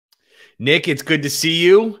Nick, it's good to see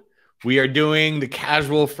you. We are doing the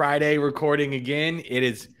Casual Friday recording again.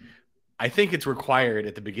 I think it's required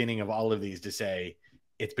at the beginning of all of these to say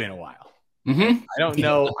it's been a while. Mm-hmm. I don't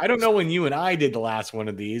know. I don't know when you and I did the last one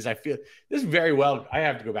of these. I feel this very well. I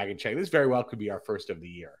have to go back and check. This very well could be our first of the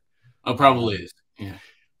year. Oh, probably is. Yeah,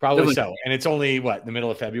 probably so. And it's only the middle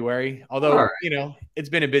of February. Although it's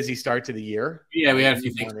been a busy start to the year. Yeah, we had a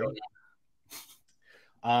few things going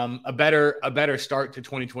on. A better start to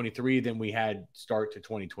 2023 than we had start to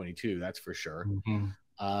 2022. That's for sure.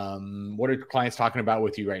 Mm-hmm. What are clients talking about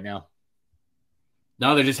with you right now?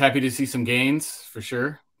 No, they're just happy to see some gains for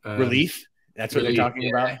sure. Relief. That's what they're talking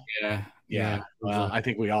about. Yeah. Well, I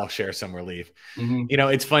think we all share some relief. Mm-hmm. You know,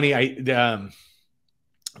 it's funny.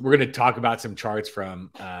 We're going to talk about some charts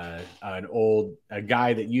from a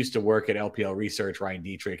guy that used to work at LPL Research, Ryan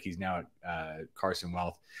Dietrich. He's now at Carson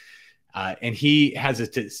Wealth. And he has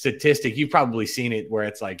a statistic. You've probably seen it where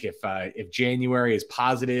it's like if January is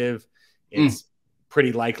positive, it's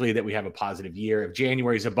pretty likely that we have a positive year. If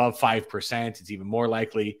January is above 5%, it's even more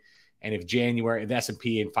likely. And if the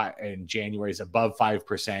S&P in January is above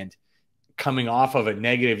 5%, coming off of a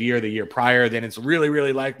negative year the year prior, then it's really,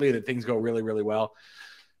 really likely that things go really, really well.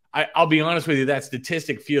 I'll be honest with you, that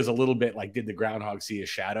statistic feels a little bit like, did the groundhog see a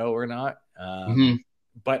shadow or not?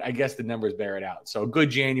 But I guess the numbers bear it out. So a good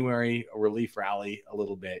January, a relief rally a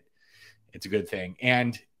little bit. It's a good thing.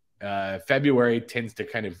 And February tends to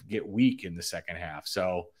kind of get weak in the second half.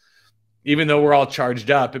 So even though we're all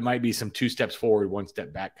charged up, it might be some 2 steps forward, 1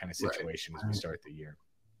 step back kind of situation as we start the year.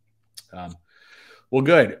 Well,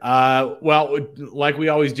 good. Well, like we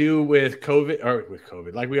always do with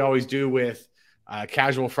COVID, like we always do with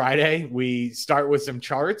Casual Friday, we start with some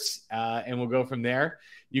charts and we'll go from there.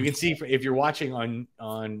 You can see if you're watching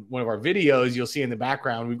on one of our videos, you'll see in the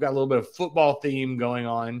background, we've got a little bit of football theme going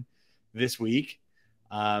on this week.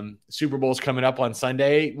 Super Bowl's coming up on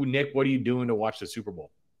Sunday. Nick, what are you doing to watch the Super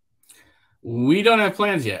Bowl? We don't have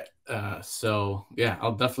plans yet. So yeah,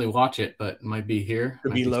 I'll definitely watch it, but might be here.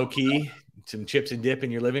 Could be low key, some chips and dip in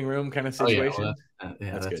your living room kind of situation.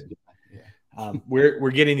 That's good. Yeah.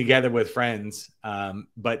 We're getting together with friends,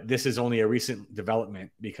 but this is only a recent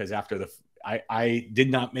development because after I did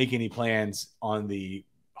not make any plans on the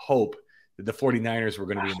hope that the 49ers were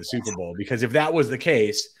going to be in the Super Bowl, because if that was the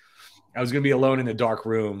case, I was going to be alone in a dark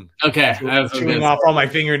room. Okay. Chewing off all my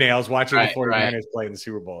fingernails watching the 49ers play in the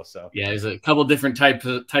Super Bowl. So yeah, there's a couple different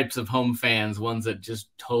types of home fans, ones that just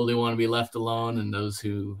totally want to be left alone and those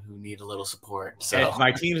who need a little support. So if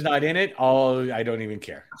my team's not in it, I don't even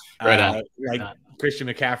care. Christian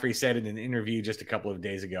McCaffrey said in an interview just a couple of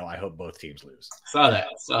days ago, I hope both teams lose. Saw that.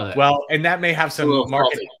 Well, and that may have some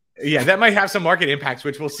market. Yeah, that might have some market impacts,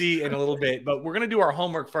 which we'll see in a little bit. But we're going to do our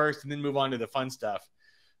homework first and then move on to the fun stuff.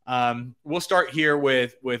 We'll start here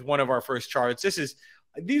with one of our first charts.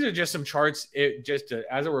 These are just some charts.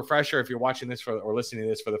 As a refresher, if you're watching this or listening to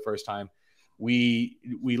this for the first time, we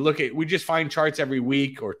just find charts every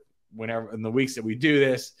week or whenever in the weeks that we do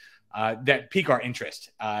this that pique our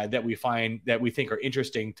interest, that we find that we think are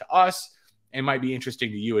interesting to us and might be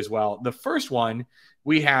interesting to you as well. The first one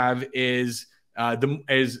we have is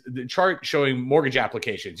the chart showing mortgage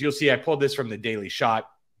applications. You'll see I pulled this from the Daily Shot,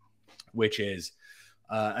 which is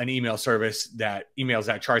an email service that emails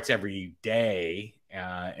out charts every day.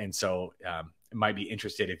 And so it might be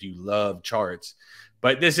interested if you love charts.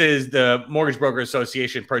 But this is the Mortgage Broker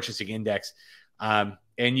Association Purchasing Index. And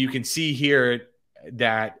you can see here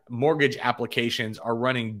that mortgage applications are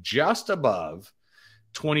running just above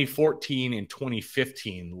 2014 and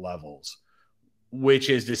 2015 levels, which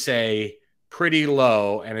is to say pretty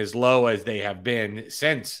low, and as low as they have been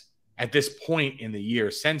since at this point in the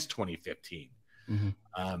year since 2015. When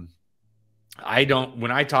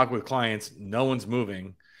I talk with clients, no one's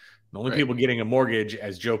moving. The only people getting a mortgage,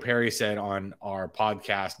 as Joe Perry said on our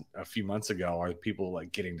podcast a few months ago, are people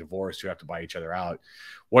like getting divorced who have to buy each other out.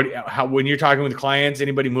 When you're talking with clients,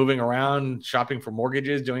 anybody moving around, shopping for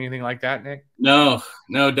mortgages, doing anything like that, Nick? No,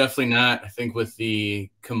 definitely not. I think with the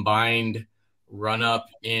combined run up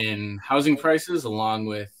in housing prices, along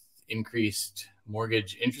with increased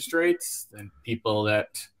mortgage interest rates, then people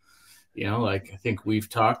that, I think we've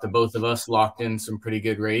talked, the both of us locked in some pretty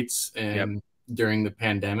good rates and during the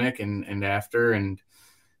pandemic and after. And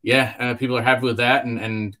people are happy with that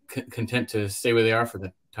and content to stay where they are for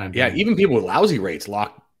the time being. Yeah, even people with lousy rates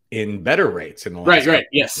lock in better rates in the last right.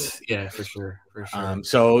 Yes. Yeah, for sure.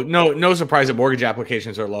 So no surprise that mortgage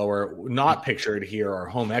applications are lower. Not pictured here are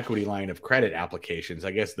home equity line of credit applications.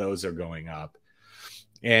 I guess those are going up.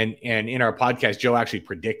 And in our podcast, Joe actually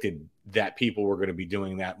predicted that people were going to be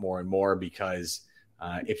doing that more and more because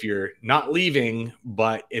If you're not leaving,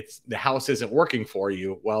 but the house isn't working for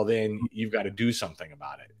you, well, then you've got to do something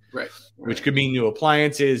about it. Right. Which could mean new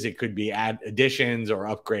appliances. It could be additions or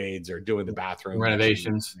upgrades or doing the bathroom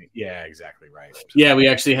renovations. Yeah, exactly right. So, yeah, we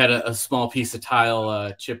actually had a small piece of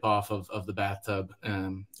tile chip off of the bathtub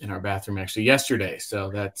in our bathroom actually yesterday.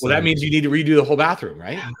 So that's that means you need to redo the whole bathroom,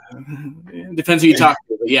 right? Depends who you talk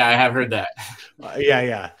to, but yeah, I have heard that.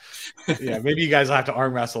 Yeah. Maybe you guys will have to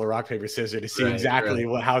arm wrestle or rock paper scissors to see exactly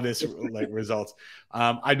how this results.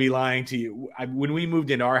 I'd be lying to you. When we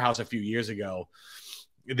moved into our house a few years ago,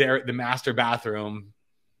 the master bathroom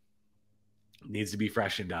needs to be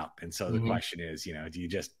freshened up, and so the question is, do you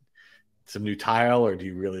just some new tile, or do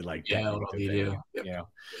you really like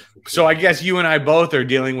So I guess you and I both are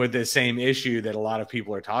dealing with this same issue that a lot of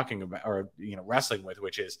people are talking about, or wrestling with,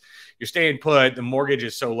 which is you're staying put, the mortgage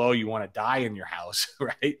is so low you want to die in your house,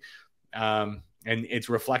 right? And it's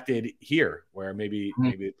reflected here where maybe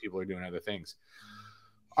people are doing other things.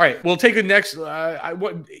 All right, we'll take the next.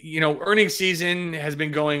 Earnings season has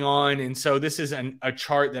been going on, and so this is a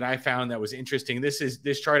chart that I found that was interesting.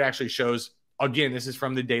 This chart actually shows, again, this is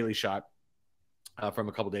from the Daily Shot from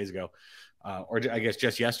a couple days ago, or I guess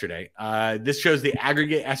just yesterday. This shows the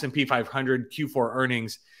aggregate S&P 500 Q4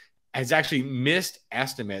 earnings has actually missed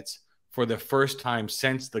estimates for the first time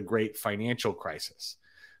since the Great Financial Crisis.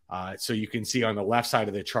 So you can see on the left side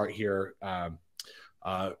of the chart here.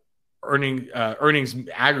 Earnings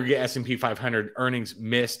aggregate S&P 500 earnings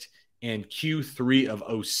missed in Q3 of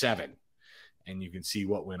 2007, and you can see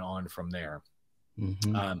what went on from there.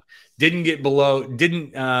 Didn't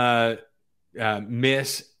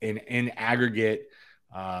miss in aggregate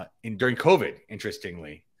during COVID,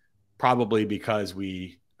 interestingly, probably because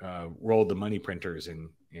we rolled the money printers and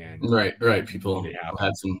right people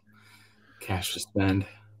had some cash to spend.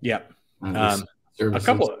 Yep. A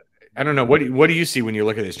couple. I don't know. What do you see when you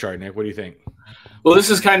look at this chart, Nick? What do you think? Well, this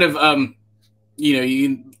is kind of, you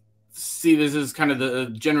can see this is kind of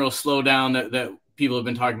the general slowdown that people have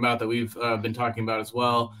been talking about, that we've been talking about as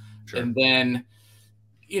well. Sure. And then,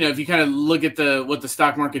 if you kind of look at what the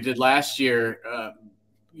stock market did last year,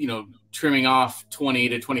 trimming off 20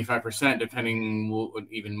 to 25%, depending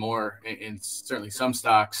even more in certainly some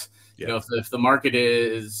stocks. Yeah. If the market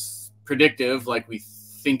is predictive, like we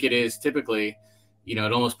think it is typically, it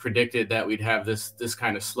almost predicted that we'd have this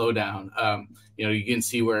kind of slowdown. You can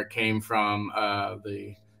see where it came from,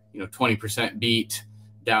 the 20% beat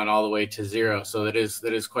down all the way to zero. So that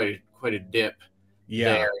is quite a dip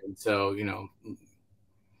there. And so,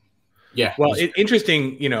 yeah. Well,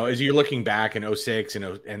 interesting, as you're looking back in 2006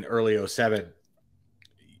 and early 2007,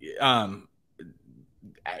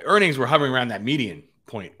 earnings were hovering around that median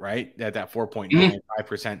point, right? At that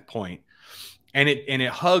 4.95% point. And it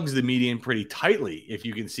hugs the median pretty tightly. If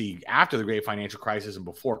you can see after the Great Financial Crisis and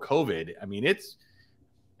before COVID,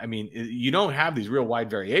 you don't have these real wide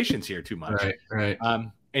variations here too much. Right.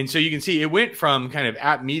 And so you can see it went from kind of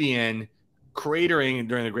at median cratering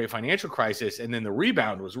during the Great Financial Crisis, and then the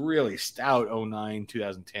rebound was really stout 2009,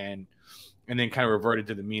 2010, and then kind of reverted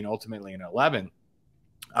to the mean ultimately in 2011.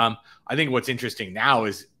 I think what's interesting now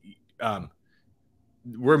is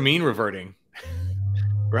we're mean reverting.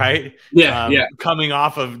 Right. Yeah. Coming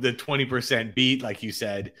off of the 20% beat, like you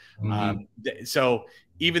said. So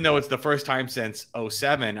even though it's the first time since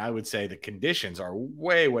 2007, I would say the conditions are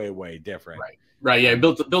way, way, way different. Right. Yeah.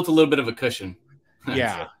 Built a little bit of a cushion.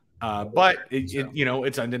 Yeah. But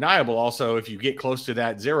it's undeniable. Also, if you get close to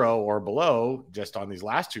that zero or below, just on these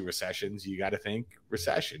last two recessions, you got to think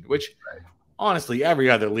recession, which honestly, every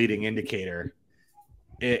other leading indicator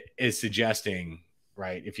is suggesting,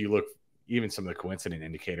 right? If you look, even some of the coincident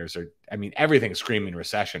indicators everything's screaming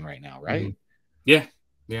recession right now, right? Yeah.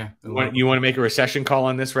 You want to make a recession call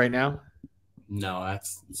on this right now? No,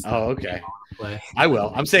 that's okay. I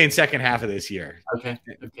will. I'm saying second half of this year. Okay.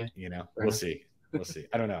 We'll see.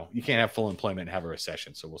 I don't know. You can't have full employment and have a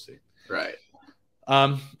recession, so we'll see. Right.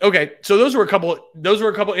 Okay. So those were a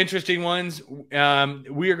couple interesting ones. We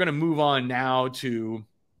are going to move on now to,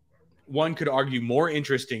 one could argue, more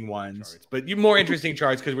interesting ones, but more interesting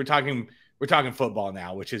charts, because we're talking football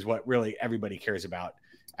now, which is what really everybody cares about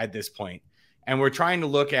at this point. And we're trying to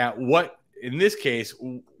look at in this case,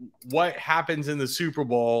 what happens in the Super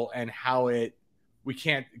Bowl and how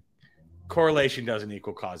correlation doesn't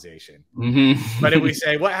equal causation. But if we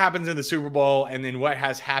say what happens in the Super Bowl and then what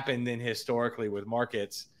has happened historically with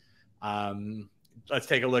markets, let's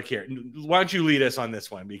take a look here. Why don't you lead us on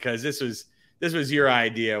this one? Because this was your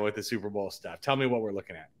idea with the Super Bowl stuff. Tell me what we're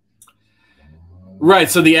looking at. Right.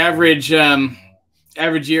 So the average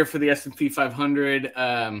year for the S&P 500,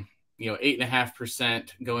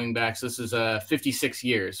 8.5% going back. So this is 56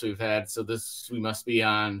 years we've had. So we must be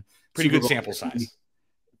on pretty good sample size.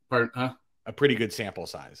 Pardon, huh? A pretty good sample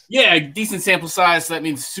size. Yeah, decent sample size. So that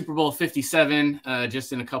means Super Bowl 57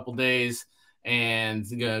 just in a couple days. And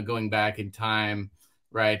going back in time,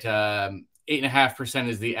 right? 8.5%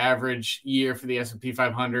 is the average year for the S&P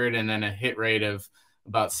 500, and then a hit rate of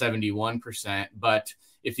about 71%. But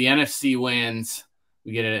if the NFC wins,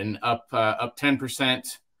 we get an up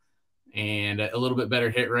 10% and a little bit better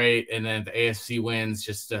hit rate. And then if the AFC wins,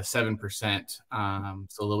 just 7%. So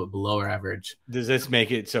a little bit below our average. Does this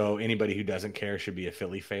make it so anybody who doesn't care should be a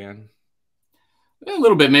Philly fan? A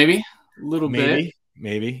little bit, maybe. A little bit.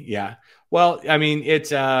 Maybe. Yeah. Well, I mean,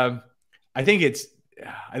 it's I think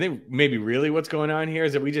maybe really what's going on here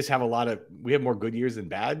is that we just have we have more good years than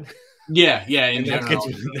bad. Yeah. And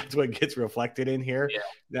that's what gets reflected in here.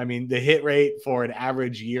 Yeah. I mean, the hit rate for an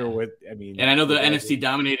average year and I know the NFC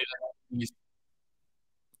dominated.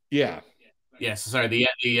 Yeah. Yeah. So sorry. The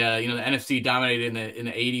NFC dominated in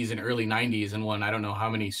the 80s and early 90s and won I don't know how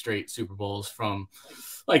many straight Super Bowls from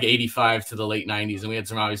like 85 to the late 90s. And we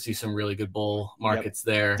had obviously some really good bowl markets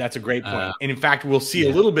there. That's a great point. And in fact, we'll see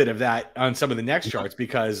a little bit of that on some of the next charts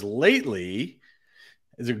because lately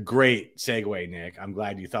is a great segue, Nick. I'm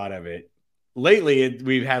glad you thought of it. Lately,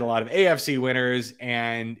 we've had a lot of AFC winners,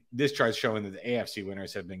 and this chart's showing that the AFC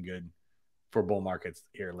winners have been good for bull markets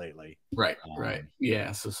here lately. Right.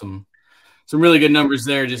 Yeah. So some really good numbers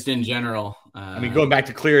there just in general. I mean, going back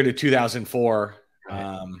to clear to 2004,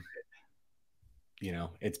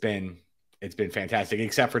 it's been fantastic,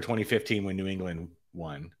 except for 2015 when New England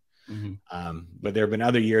won. Mm-hmm. But there have been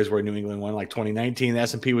other years where New England won, like 2019, the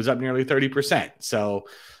S&P was up nearly 30%. So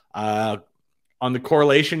on the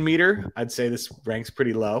correlation meter, I'd say this ranks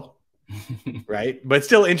pretty low, right? But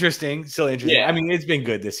still interesting. Yeah. I mean, it's been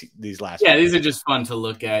good these last. Yeah, these are just fun to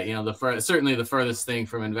look at. Certainly the furthest thing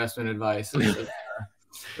from investment advice.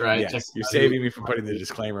 Right. Yeah, you're saving me from putting the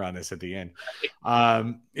disclaimer on this at the end.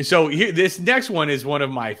 So here, this next one is one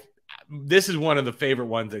of the favorite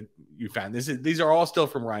ones that you found. These are all still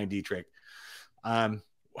from Ryan Dietrich.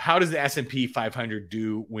 How does the S&P 500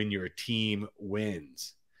 do when your team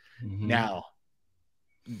wins? Mm-hmm. Now,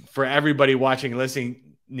 for everybody watching and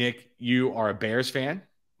listening, Nick, you are a Bears fan.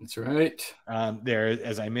 That's right.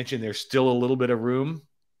 As I mentioned, there's still a little bit of room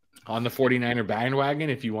on the 49er bandwagon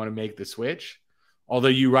if you want to make the switch. Although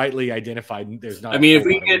you rightly identified there's not. I mean, if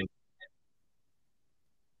we get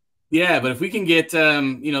but if we can get,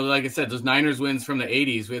 like I said, those Niners wins from the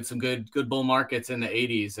 80s, we had some good bull markets in the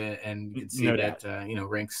 80s, and you can see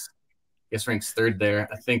ranks third there.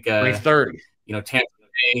 I think ranks third.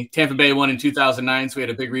 Tampa Bay won in 2009, so we had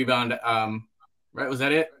a big rebound. Right? Was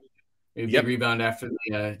that it? A big rebound after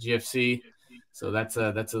the GFC. So that's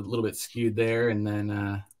a little bit skewed there, and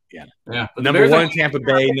then. Yeah. But number one, Tampa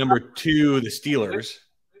Bay. Number two, the Steelers.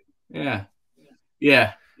 Yeah.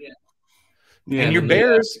 And your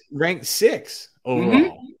Bears ranked 6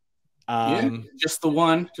 overall. Mm-hmm. Just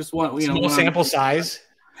one. Small sample size.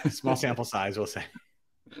 Small sample size, we'll say.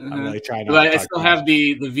 I'm really trying to. But I still have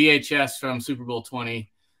the VHS from Super Bowl 20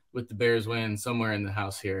 with the Bears win somewhere in the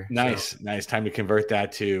house here. Nice. Time to convert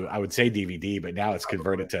that to, I would say DVD, but now it's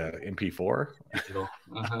converted to MP4. Digital.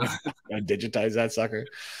 Digitize that sucker.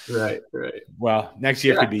 Right. Well, next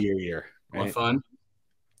year could be your year. Right? More fun.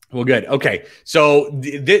 Well, good. Okay. So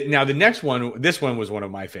now the next one, this one was one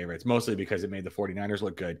of my favorites, mostly because it made the 49ers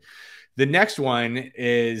look good. The next one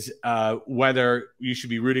is whether you should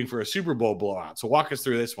be rooting for a Super Bowl blowout. So walk us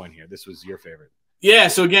through this one here. This was your favorite. Yeah,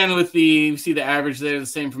 so again, we see the average there the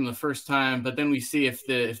same from the first time, but then we see if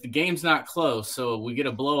the game's not close, so we get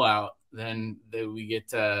a blowout, then we get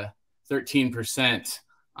 13%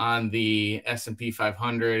 on the S&P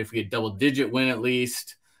 500. If we get double-digit win at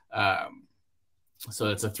least, so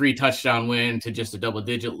it's a 3-touchdown win to just a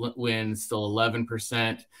double-digit win, still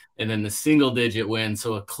 11%, and then the single-digit win,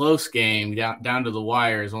 so a close game down to the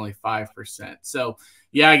wire is only 5%. So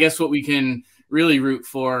yeah, I guess what we can really root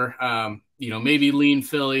for. Maybe lean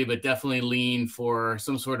Philly, but definitely lean for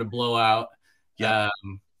some sort of blowout. Yeah.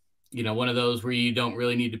 One of those where you don't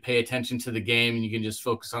really need to pay attention to the game and you can just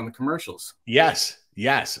focus on the commercials. Yes.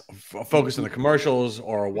 Focus on the commercials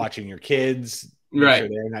or watching your kids. Right. Sure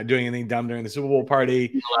they're not doing anything dumb during the Super Bowl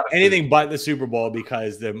party. Anything but the Super Bowl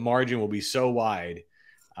because the margin will be so wide.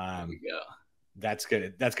 That's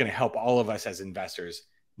gonna help all of us as investors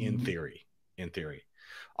in theory.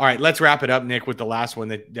 All right, let's wrap it up, Nick, with the last one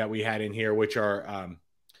that we had in here, which are,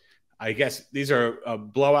 I guess these are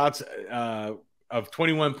blowouts of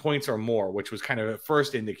 21 points or more, which was kind of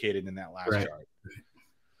first indicated in that last chart.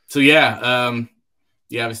 So,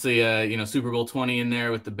 Yeah, obviously, Super Bowl 20 in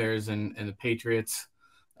there with the Bears and the Patriots.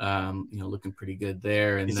 Looking pretty good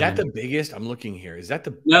there. And is that the biggest? I'm looking here. Is that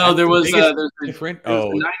the no? There was different.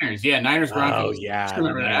 The Niners. Yeah, Niners Broncos. Oh yeah, the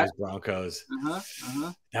Niners Broncos.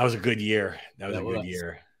 That was a good year. That was a good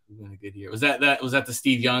year. A good year. Was that the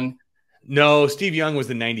Steve Young? No, Steve Young was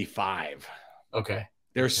the 95. Okay.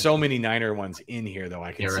 There's so many Niner ones in here, though.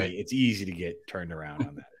 I can see it's easy to get turned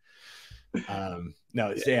around on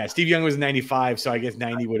that. Steve Young was 95, so I guess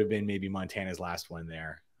 90 would have been maybe Montana's last one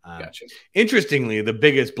there. Gotcha. Interestingly, the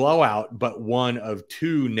biggest blowout, but one of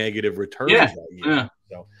 2 negative returns that year. Yeah.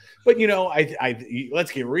 So, but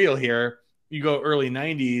let's get real here. You go early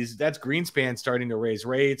 90s, that's Greenspan starting to raise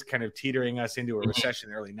rates, kind of teetering us into a recession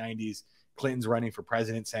in the early 90s. Clinton's running for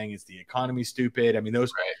president saying it's the economy stupid. I mean,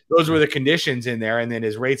 those were the conditions in there. And then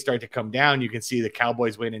as rates start to come down, you can see the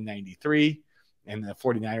Cowboys win in 93 and the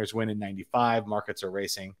 49ers win in 95. Markets are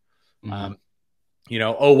racing.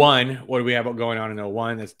 01, what do we have going on in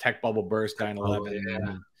 01? That's tech bubble burst,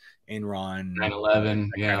 9/11, Enron,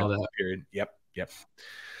 9/11, all that period. Yep.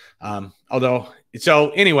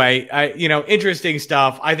 Interesting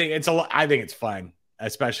stuff. I think it's fun,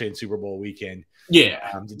 especially in Super Bowl weekend.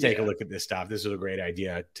 To take a look at this stuff. This is a great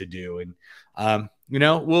idea to do, and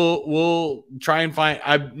we'll try and find.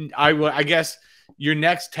 I guess your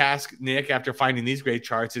next task, Nick, after finding these great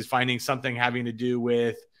charts, is finding something having to do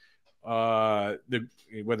with whether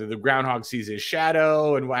the groundhog sees his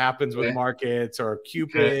shadow and what happens with markets, or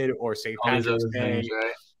Cupid, or St. Patrick's Day.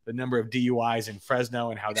 The number of DUIs in Fresno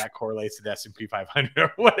and how that correlates to the S&P 500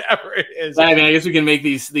 or whatever it is. I mean, I guess we can make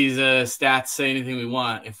these stats say anything we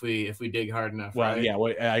want if we dig hard enough. Well, right?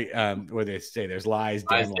 What they say, there's lies,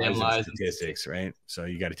 damn lies, and statistics, right? So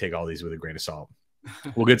you got to take all these with a grain of salt.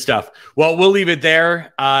 Well, good stuff. Well, we'll leave it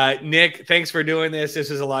there. Nick, thanks for doing this. This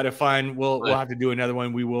is a lot of fun. We'll have to do another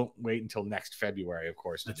one. We won't wait until next February, of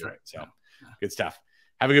course, to do it. So good stuff.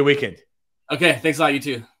 Have a good weekend. Okay, thanks a lot. You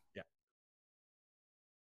too.